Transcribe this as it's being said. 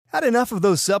Had enough of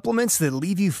those supplements that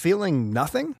leave you feeling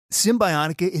nothing?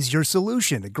 Symbiotica is your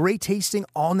solution to great-tasting,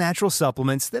 all-natural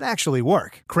supplements that actually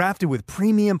work. Crafted with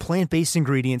premium plant-based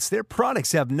ingredients, their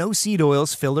products have no seed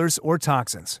oils, fillers, or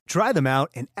toxins. Try them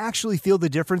out and actually feel the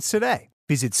difference today.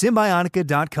 Visit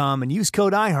Symbiotica.com and use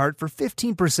code IHEART for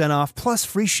 15% off plus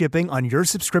free shipping on your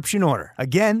subscription order.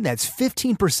 Again, that's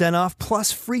 15% off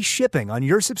plus free shipping on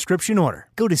your subscription order.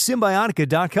 Go to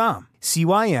Symbiotica.com,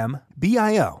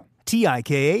 Symbiotika.com.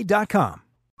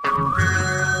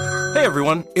 Hey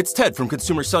everyone, it's Ted from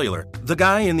Consumer Cellular, the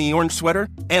guy in the orange sweater,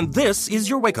 and this is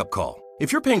your wake-up call.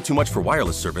 If you're paying too much for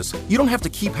wireless service, you don't have to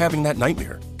keep having that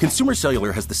nightmare. Consumer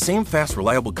Cellular has the same fast,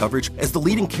 reliable coverage as the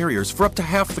leading carriers for up to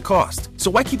half the cost.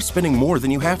 So why keep spending more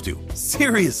than you have to?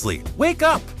 Seriously, wake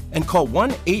up and call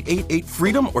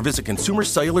 1-888-FREEDOM or visit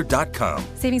consumercellular.com.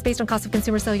 Savings based on cost of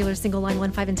Consumer Cellular single line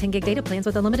 1, 5, and 10 gig data plans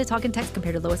with unlimited talk and text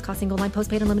compared to lowest cost single line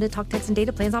postpaid unlimited talk, text, and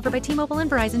data plans offered by T-Mobile and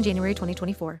Verizon January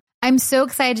 2024. I'm so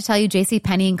excited to tell you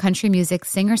JCPenney and country music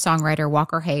singer-songwriter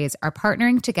Walker Hayes are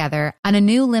partnering together on a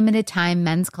new limited-time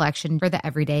men's collection for the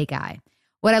everyday guy.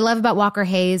 What I love about Walker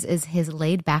Hayes is his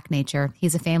laid-back nature.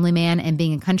 He's a family man, and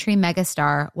being a country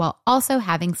megastar while also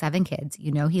having 7 kids,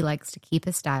 you know he likes to keep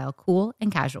his style cool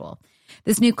and casual.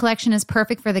 This new collection is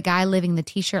perfect for the guy living the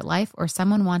t-shirt life or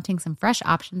someone wanting some fresh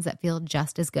options that feel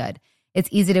just as good. It's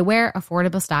easy to wear,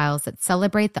 affordable styles that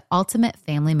celebrate the ultimate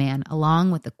family man,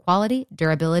 along with the quality,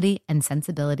 durability, and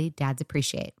sensibility dads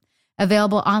appreciate.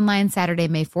 Available online Saturday,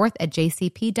 May 4th at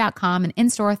jcp.com and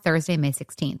in-store Thursday, May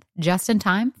 16th. Just in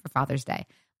time for Father's Day.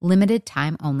 Limited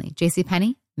time only.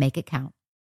 JCPenney, make it count.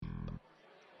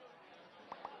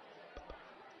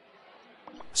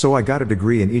 So I got a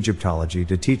degree in Egyptology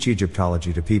to teach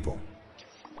Egyptology to people.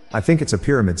 I think it's a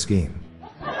pyramid scheme.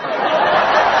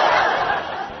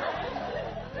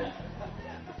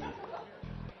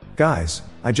 Guys,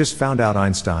 I just found out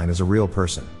Einstein is a real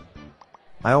person.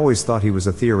 I always thought he was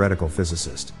a theoretical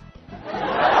physicist.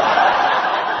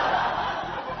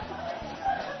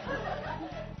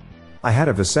 I had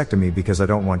a vasectomy because I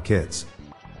don't want kids.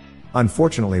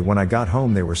 Unfortunately, when I got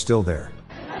home, they were still there.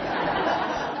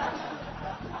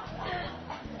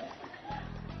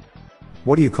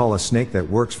 What do you call a snake that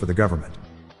works for the government?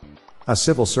 A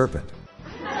civil serpent.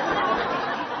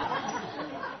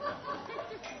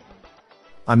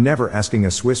 I'm never asking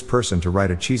a Swiss person to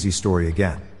write a cheesy story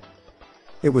again.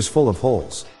 It was full of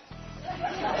holes.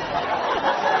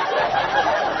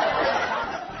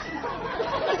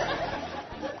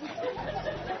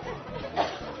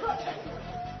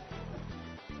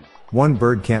 One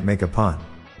bird can't make a pun,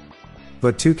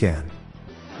 but 2 can.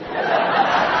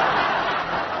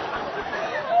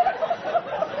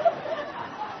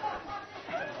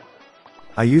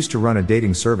 I used to run a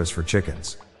dating service for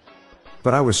chickens,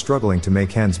 but I was struggling to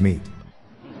make hens meet.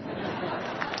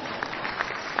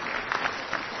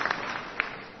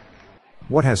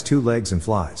 What has 2 legs and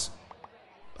flies?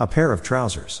 A pair of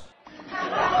trousers.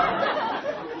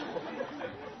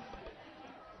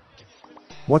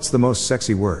 What's the most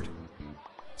sexy word?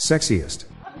 Sexiest.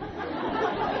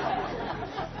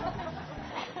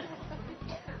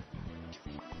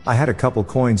 I had a couple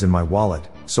coins in my wallet,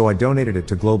 so I donated it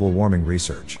to global warming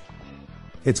research.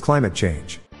 It's climate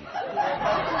change.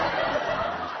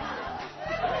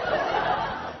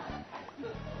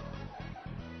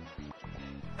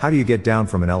 How do you get down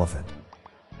from an elephant?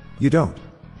 You don't.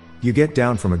 You get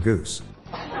down from a goose.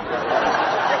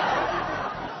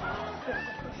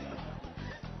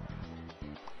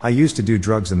 I used to do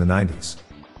drugs in the 90s.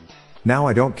 Now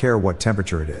I don't care what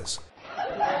temperature it is.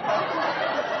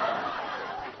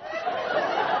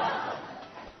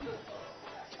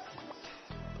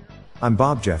 I'm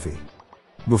Bob Jeffy.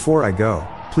 Before I go,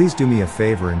 please do me a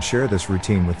favor and share this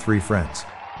routine with 3 friends.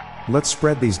 Let's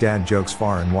spread these dad jokes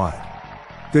far and wide.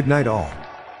 Good night all.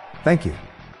 Thank you.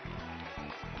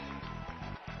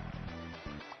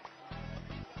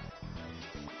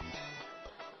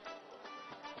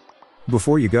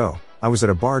 Before you go, I was at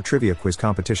a bar trivia quiz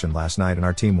competition last night and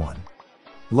our team won.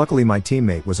 Luckily my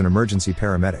teammate was an emergency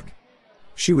paramedic.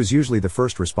 She was usually the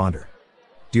first responder.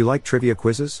 Do you like trivia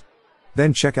quizzes?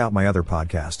 Then check out my other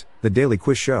podcast, The Daily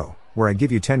Quiz Show, where I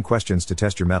give you 10 questions to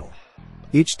test your mettle.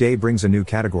 Each day brings a new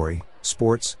category: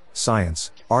 sports,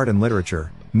 science, art and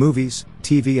literature, movies,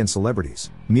 TV and celebrities,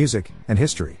 music, and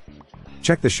history.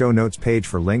 Check the show notes page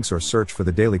for links or search for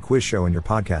The Daily Quiz Show in your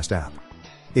podcast app.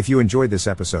 If you enjoyed this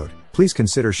episode, please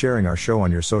consider sharing our show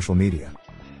on your social media.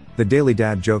 The Daily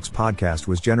Dad Jokes podcast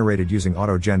was generated using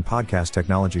AutoGen podcast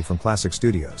technology from Classic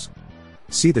Studios.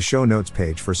 See the show notes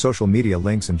page for social media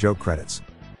links and joke credits.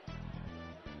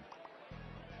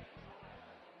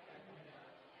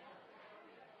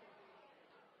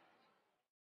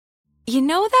 You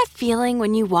know that feeling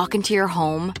when you walk into your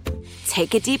home,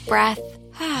 take a deep breath,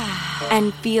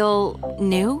 and feel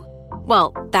new?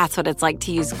 Well, that's what it's like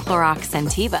to use Clorox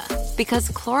Scentiva. Because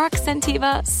Clorox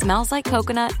Scentiva smells like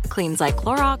coconut, cleans like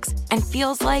Clorox, and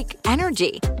feels like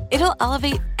energy. It'll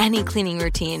elevate any cleaning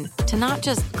routine to not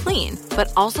just clean,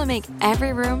 but also make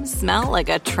every room smell like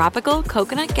a tropical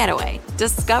coconut getaway.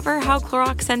 Discover how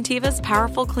Clorox Scentiva's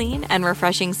powerful clean and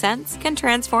refreshing scents can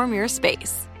transform your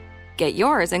space. Get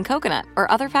yours in coconut or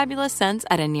other fabulous scents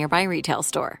at a nearby retail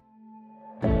store.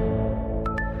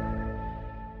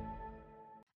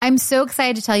 I'm so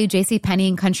excited to tell you JCPenney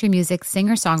and country music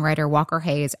singer-songwriter Walker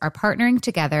Hayes are partnering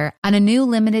together on a new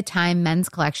limited-time men's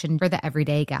collection for the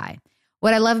everyday guy.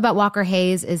 What I love about Walker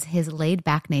Hayes is his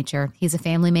laid-back nature. He's a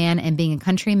family man, and being a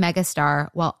country megastar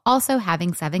while also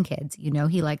having 7 kids, you know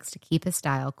he likes to keep his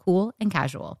style cool and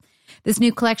casual. This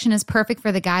new collection is perfect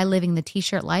for the guy living the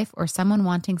t-shirt life or someone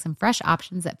wanting some fresh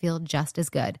options that feel just as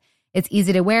good. It's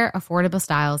easy to wear, affordable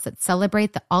styles that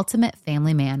celebrate the ultimate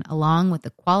family man, along with the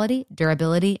quality,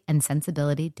 durability, and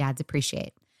sensibility dads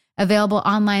appreciate. Available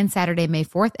online Saturday, May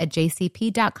 4th at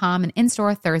jcp.com and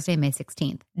in-store Thursday, May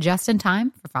 16th, just in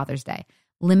time for Father's Day.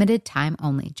 Limited time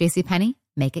only. JCPenney,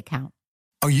 make it count.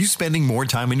 Are you spending more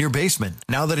time in your basement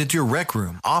now that it's your rec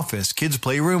room, office, kids'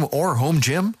 playroom, or home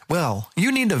gym? Well,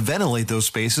 you need to ventilate those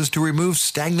spaces to remove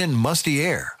stagnant, musty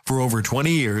air. For over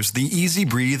 20 years, the Easy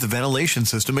Breathe ventilation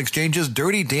system exchanges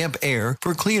dirty, damp air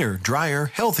for cleaner, drier,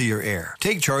 healthier air.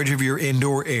 Take charge of your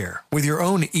indoor air with your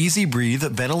own Easy Breathe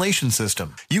ventilation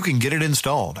system. You can get it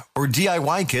installed, or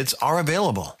DIY kits are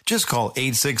available. Just call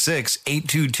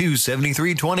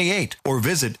 866-822-7328 or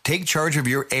visit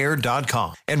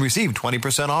takechargeofyourair.com and receive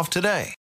 20% off today.